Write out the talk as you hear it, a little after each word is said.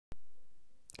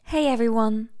Hey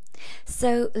everyone!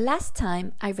 So last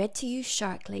time I read to you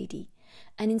Shark Lady,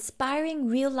 an inspiring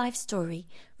real-life story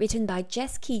written by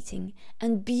Jess Keating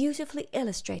and beautifully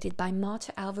illustrated by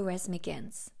Marta Alvarez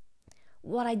Miguens.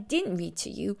 What I didn't read to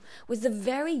you was the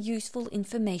very useful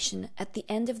information at the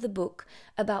end of the book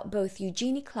about both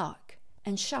Eugenie Clark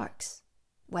and sharks.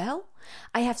 Well,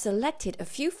 I have selected a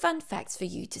few fun facts for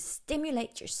you to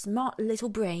stimulate your smart little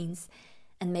brains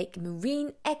and make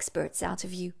marine experts out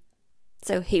of you.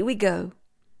 So here we go.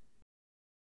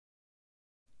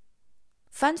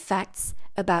 Fun facts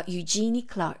about Eugenie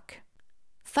Clark.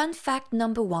 Fun fact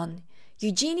number 1.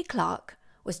 Eugenie Clark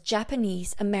was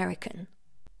Japanese American.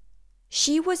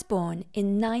 She was born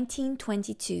in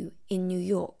 1922 in New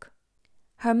York.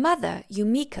 Her mother,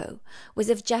 Yumiko, was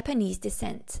of Japanese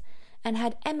descent and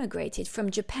had emigrated from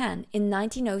Japan in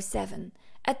 1907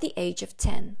 at the age of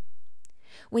 10.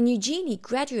 When Eugenie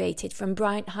graduated from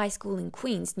Bryant High School in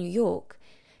Queens, New York,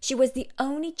 she was the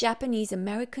only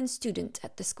Japanese-American student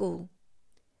at the school.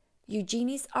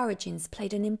 Eugenie's origins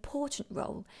played an important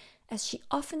role, as she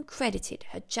often credited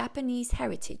her Japanese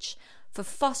heritage for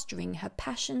fostering her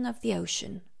passion of the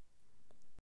ocean.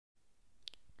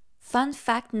 Fun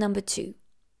fact number 2.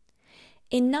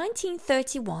 In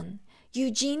 1931,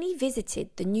 Eugenie visited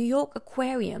the New York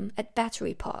Aquarium at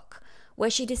Battery Park, where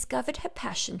she discovered her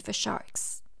passion for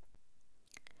sharks.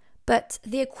 But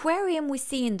the aquarium we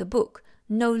see in the book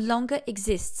no longer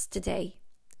exists today.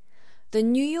 The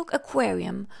New York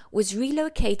Aquarium was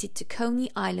relocated to Coney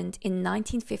Island in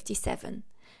 1957,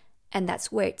 and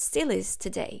that's where it still is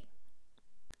today.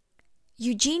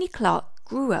 Eugenie Clark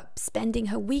grew up spending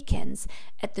her weekends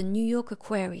at the New York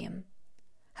Aquarium.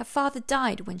 Her father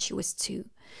died when she was 2,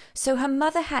 so her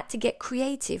mother had to get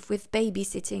creative with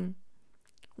babysitting.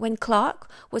 When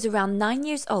Clark was around 9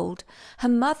 years old, her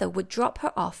mother would drop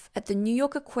her off at the New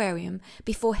York Aquarium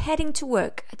before heading to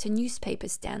work at a newspaper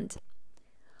stand.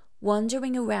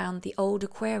 Wandering around the old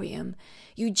aquarium,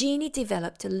 Eugenie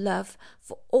developed a love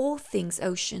for all things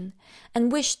ocean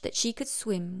and wished that she could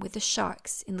swim with the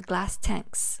sharks in the glass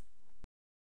tanks.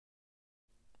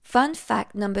 Fun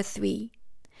fact number 3.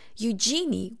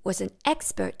 Eugenie was an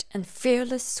expert and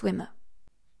fearless swimmer.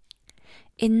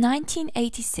 In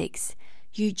 1986,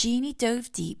 Eugenie dove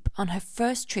deep on her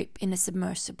first trip in a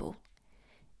submersible.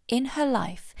 In her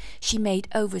life, she made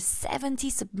over 70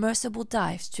 submersible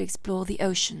dives to explore the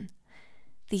ocean.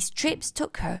 These trips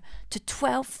took her to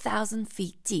 12,000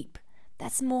 feet deep.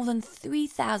 That's more than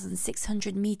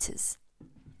 3,600 meters.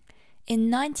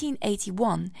 In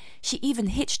 1981, she even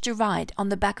hitched a ride on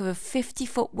the back of a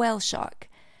 50-foot whale shark,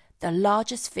 the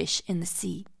largest fish in the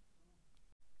sea.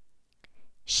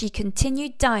 She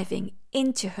continued diving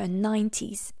into her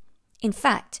 90s. In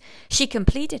fact, she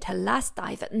completed her last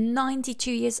dive at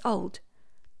 92 years old,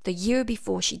 the year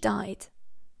before she died.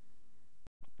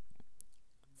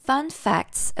 Fun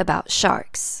facts about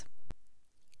sharks.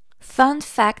 Fun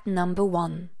fact number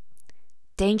 1.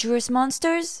 Dangerous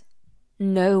monsters?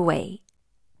 No way.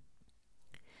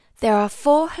 There are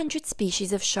 400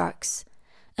 species of sharks,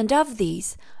 and of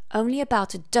these, only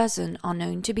about a dozen are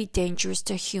known to be dangerous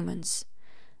to humans,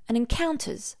 and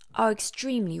encounters are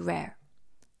extremely rare.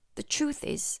 The truth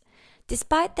is,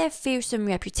 despite their fearsome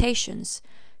reputations,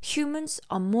 humans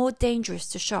are more dangerous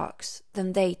to sharks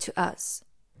than they to us.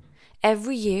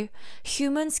 Every year,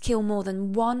 humans kill more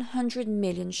than 100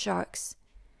 million sharks.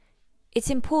 It's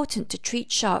important to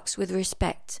treat sharks with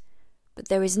respect, but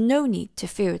there is no need to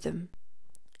fear them.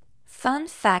 Fun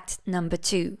fact number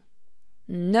 2.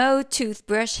 No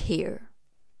toothbrush here.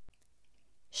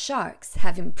 Sharks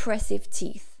have impressive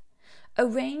teeth,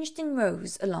 arranged in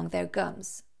rows along their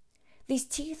gums. These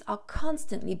teeth are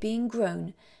constantly being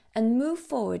grown and move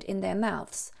forward in their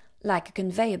mouths like a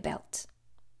conveyor belt.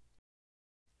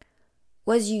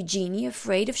 Was Eugenie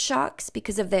afraid of sharks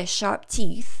because of their sharp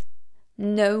teeth?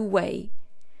 No way.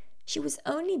 She was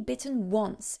only bitten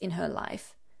once in her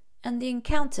life, and the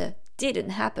encounter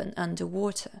didn't happen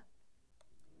underwater.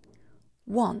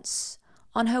 Once,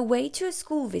 on her way to a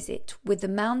school visit with the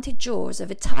mounted jaws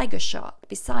of a tiger shark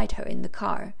beside her in the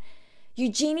car,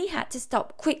 Eugenie had to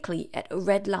stop quickly at a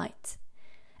red light.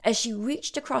 As she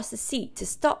reached across the seat to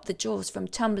stop the jaws from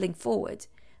tumbling forward,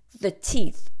 the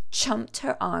teeth chomped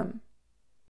her arm.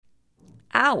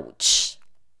 Ouch!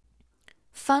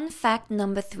 Fun fact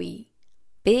number 3.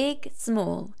 Big,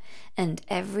 small, and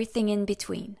everything in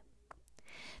between.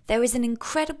 There is an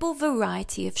incredible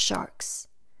variety of sharks.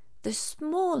 The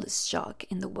smallest shark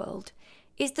in the world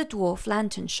is the dwarf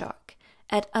lantern shark,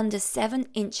 at under 7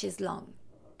 inches long.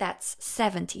 That's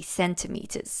 70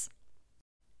 centimeters.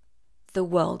 The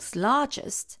world's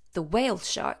largest, the whale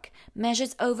shark,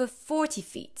 measures over 40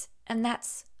 feet, and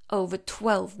that's over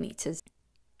 12 meters.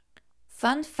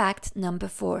 Fun fact number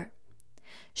 4.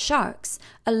 Sharks,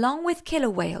 along with killer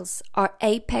whales, are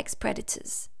apex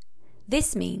predators.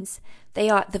 This means they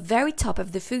are at the very top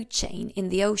of the food chain in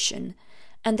the ocean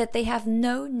and that they have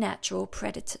no natural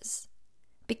predators.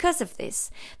 Because of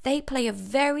this, they play a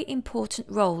very important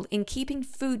role in keeping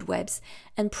food webs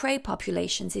and prey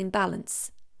populations in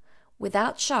balance.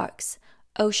 Without sharks,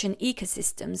 ocean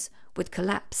ecosystems would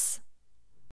collapse.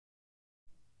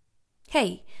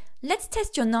 Hey, let's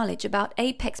test your knowledge about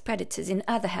apex predators in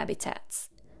other habitats.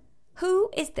 Who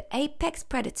is the apex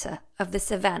predator of the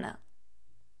savannah?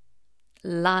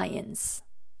 Lions.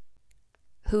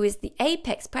 Who is the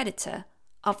apex predator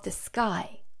of the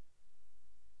sky?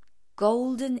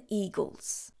 Golden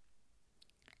eagles.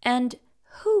 And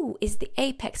who is the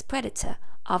apex predator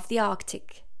of the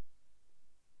Arctic?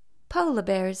 Polar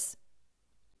bears.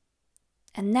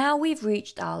 And now we've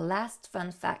reached our last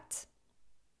fun fact.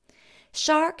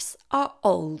 Sharks are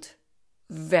old,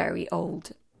 very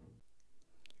old.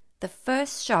 The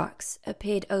first sharks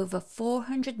appeared over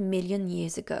 400 million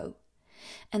years ago,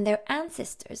 and their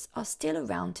ancestors are still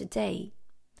around today.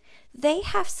 They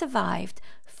have survived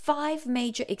 5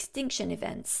 major extinction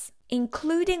events,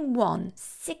 including one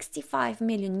 65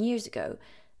 million years ago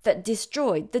that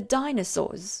destroyed the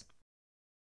dinosaurs.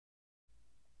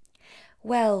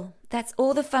 Well, that's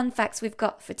all the fun facts we've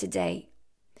got for today.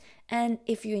 And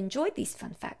if you enjoyed these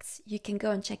fun facts, you can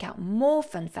go and check out more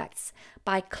fun facts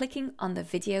by clicking on the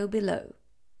video below.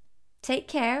 Take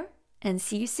care and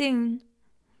see you soon.